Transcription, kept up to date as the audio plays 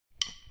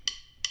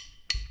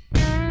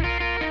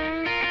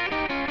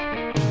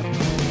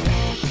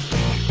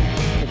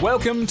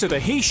Welcome to the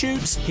He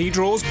Shoots, He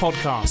Draws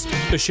podcast,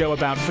 the show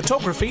about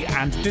photography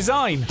and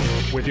design,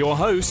 with your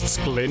hosts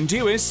Glyn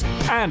Dewis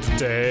and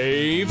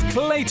Dave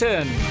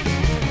Clayton.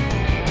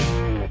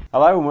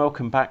 Hello and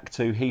welcome back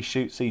to He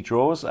Shoots, He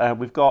Draws. We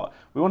want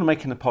to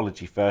make an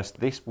apology first.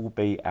 This will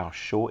be our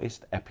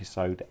shortest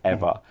episode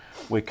ever.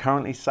 We're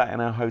currently sat in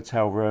our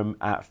hotel room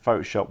at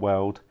Photoshop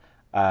World,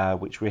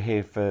 which we're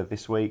here for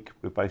this week.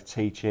 We're both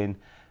teaching.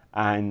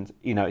 And,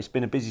 you know, it's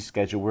been a busy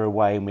schedule. We're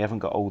away and we haven't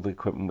got all the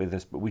equipment with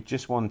us. But we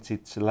just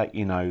wanted to let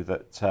you know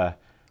that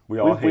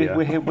we're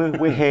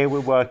here, we're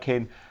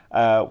working.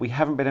 We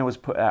haven't been able to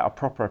put out a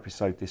proper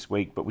episode this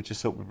week, but we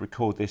just thought we'd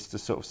record this to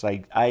sort of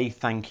say,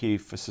 thank you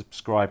for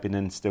subscribing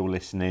and still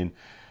listening.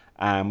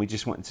 And we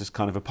just wanted to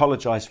kind of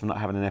apologise for not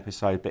having an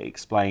episode, but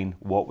explain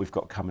what we've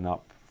got coming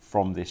up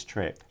from this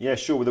trip. Yeah,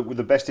 sure. With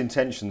the best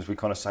intentions, we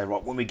kind of say,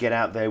 right, when we get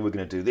out there, we're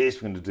going to do this,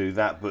 we're going to do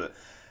that. But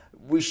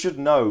we should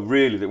know,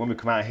 really, that when we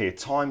come out here,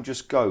 time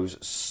just goes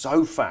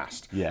so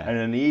fast. Yeah. And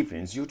in the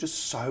evenings, you're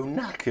just so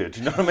knackered.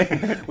 You know what I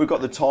mean? We've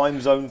got the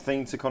time zone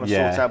thing to kind of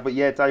sort out. But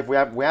yeah, Dave, we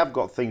have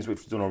got things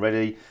we've done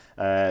already.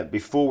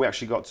 Before we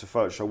actually got to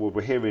Photoshop World,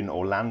 we're here in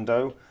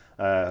Orlando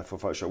for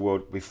Photoshop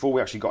World. Before we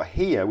actually got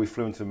here, we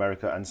flew into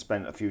America and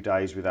spent a few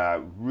days with our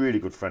really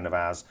good friend of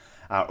ours,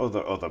 our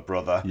other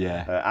brother,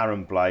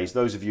 Aaron Blaze.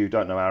 Those of you who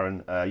don't know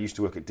Aaron, used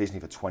to work at Disney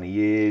for 20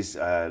 years,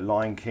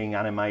 Lion King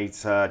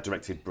animator,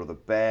 directed Brother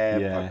Bear,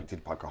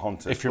 directed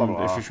Pocahontas. If you're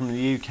from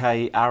the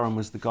UK, Aaron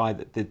was the guy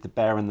that did the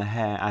Bear and the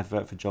Hare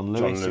advert for John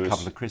Lewis a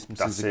couple of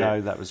Christmases ago.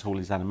 That was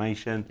Hawley's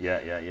Animation.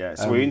 Yeah.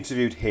 So we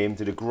interviewed him,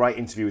 did a great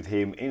interview with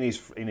him in his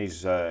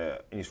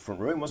front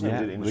room, wasn't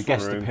it? With a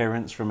guest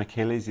appearance from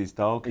Achilles, his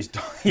dog.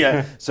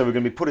 Yeah. So we're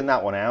going to be putting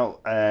that one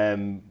out.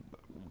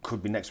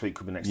 Could be next week,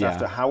 could be next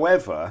after.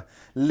 However,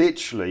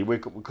 literally,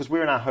 because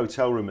we're in our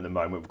hotel room at the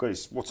moment,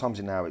 what time is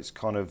it now? It's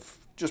kind of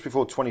just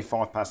before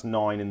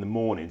 9:25 in the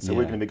morning. So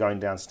we're going to be going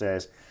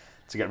downstairs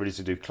to get ready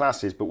to do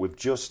classes. But we've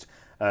just,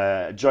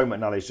 Joe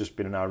McNally's just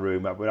been in our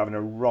room. We're having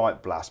a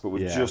right blast, but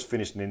we've just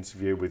finished an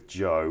interview with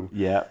Joe.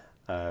 Yeah.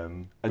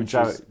 And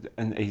Joe,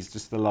 and he's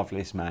just the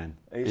loveliest man.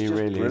 He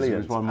really brilliant.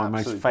 Is. He's one of my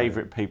most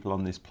favourite people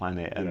on this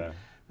planet. And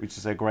which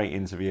is a great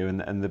interview,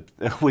 and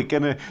we're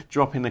going to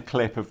drop in a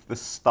clip of the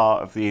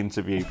start of the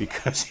interview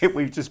because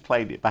we've just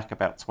played it back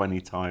about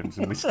 20 times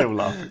and we still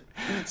love it.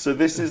 So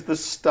this is the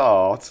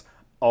start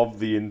of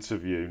the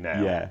interview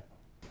now. Yeah.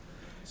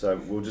 So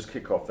we'll just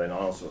kick off then.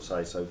 I'll sort of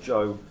say, so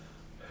Joe,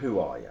 who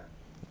are you?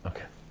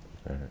 Okay.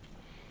 All right.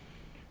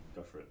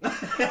 Go for it.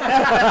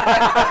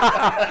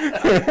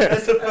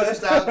 That's the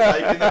first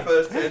outtake in the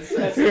first 10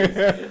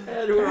 seconds.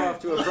 And we're off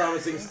to a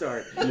promising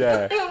start.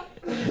 Yeah.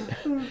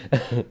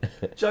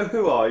 Joe,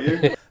 who are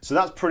you? So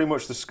that's pretty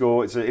much the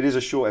score. It is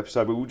a short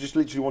episode, but we just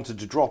literally wanted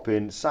to drop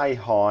in, say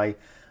hi,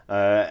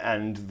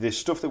 and the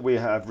stuff that we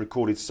have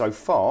recorded so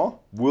far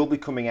will be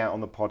coming out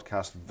on the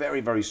podcast very,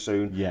 very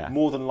soon. Yeah.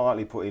 More than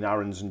likely putting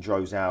Aaron's and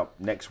Joe's out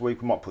next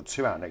week. We might put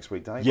 2 out next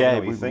week, Dave. Yeah,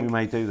 we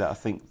may do that. I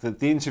think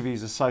the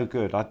interviews are so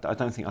good. I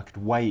don't think I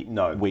could wait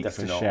weeks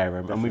to share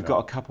them. And we've got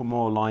a couple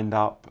more lined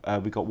up.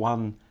 We've got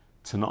one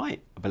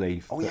tonight, I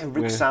believe. Oh yeah,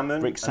 Rick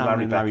Salmon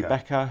and Larry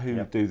Becker,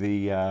 who do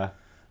the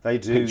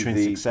Picture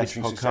in Success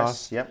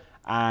podcast. Yep.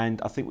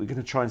 And I think we're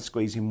going to try and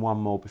squeeze in one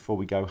more before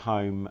we go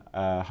home,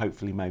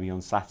 hopefully maybe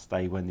on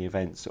Saturday when the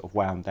event's sort of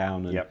wound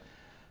down. And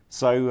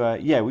so,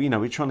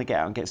 we're trying to get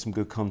out and get some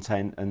good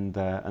content and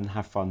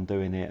have fun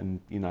doing it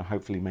and,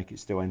 hopefully make it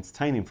still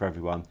entertaining for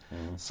everyone.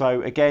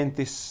 So, again,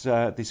 this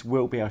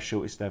will be our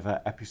shortest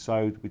ever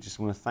episode. We just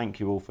want to thank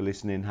you all for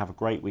listening. Have a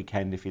great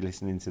weekend if you're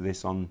listening to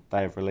this on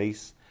day of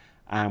release.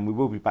 And we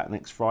will be back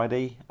next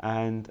Friday.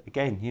 And,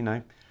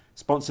 again,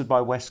 sponsored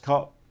by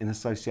Westcott in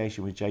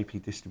association with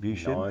JP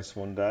Distribution. Nice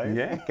one, Dave.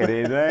 Yeah, get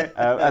in there.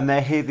 And they're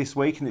here this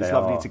week, and it's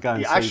lovely to go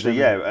and see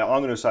them.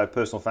 I'm going to say a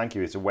personal thank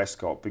you to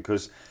Westcott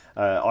because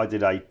I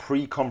did a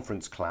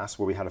pre-conference class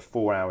where we had a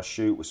 4-hour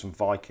shoot with some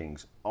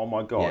Vikings. Oh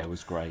my God. Yeah, it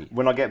was great.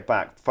 When I get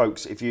back,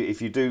 folks, if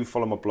you do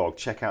follow my blog,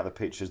 check out the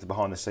pictures, the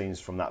behind the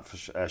scenes from that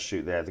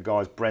shoot there. The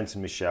guys, Brent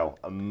and Michelle,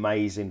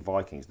 amazing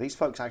Vikings. These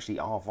folks actually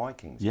are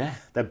Vikings. Yeah.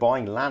 They're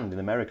buying land in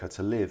America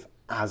to live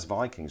as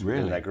Vikings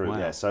within their group. Wow.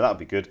 Yeah, so that'd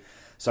be good.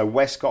 So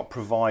Westcott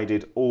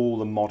provided all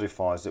the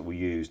modifiers that we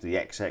used, the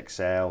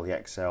XXL,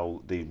 the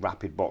XL, the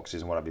rapid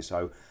boxes and whatever.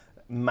 So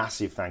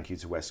massive thank you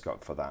to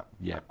Westcott for that.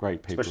 Yeah,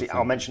 great people. Especially,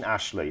 I'll mention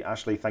Ashley.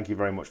 Ashley, thank you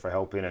very much for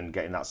helping and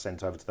getting that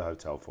sent over to the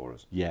hotel for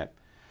us. Yeah.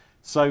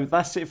 So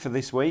that's it for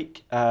this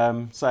week.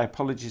 So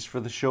apologies for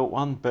the short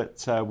one,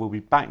 but we'll be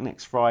back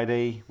next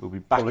Friday. We'll be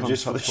back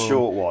apologies for the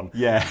short one.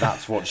 Yeah.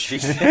 That's what she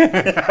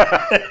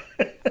said.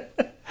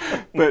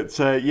 But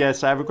so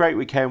have a great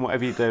weekend,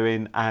 whatever you're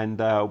doing, and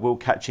we'll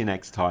catch you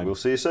next time. We'll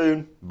see you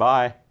soon.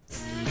 Bye.